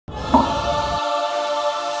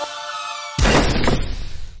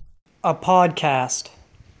a podcast.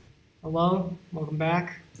 Hello, welcome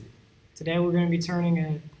back. Today we're going to be turning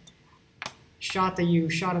a shot that you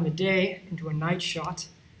shot in the day into a night shot.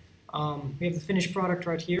 We have the finished product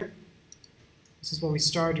right here. This is what we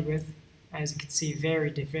started with. As you can see, very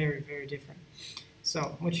different.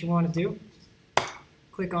 So what you want to do,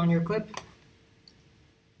 click on your clip.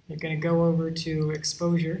 You're going to go over to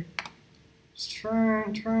exposure. Just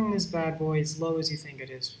turn this bad boy as low as you think it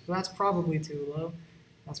is. So that's probably too low.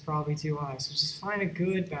 That's probably too high. So just find a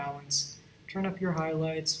good balance. Turn up your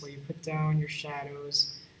highlights where you put down your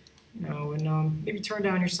shadows. And maybe turn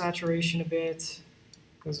down your saturation a bit,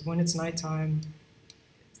 because when it's nighttime,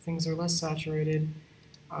 things are less saturated.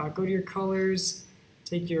 Go to your colors,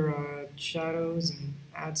 take your shadows and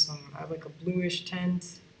add like a bluish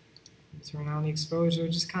tint. Turn on the exposure,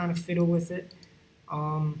 just kind of fiddle with it.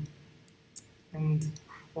 And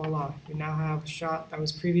voila, you now have a shot that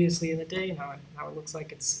was previously in the day, now it looks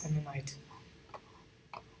like it's in the night.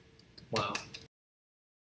 Wow.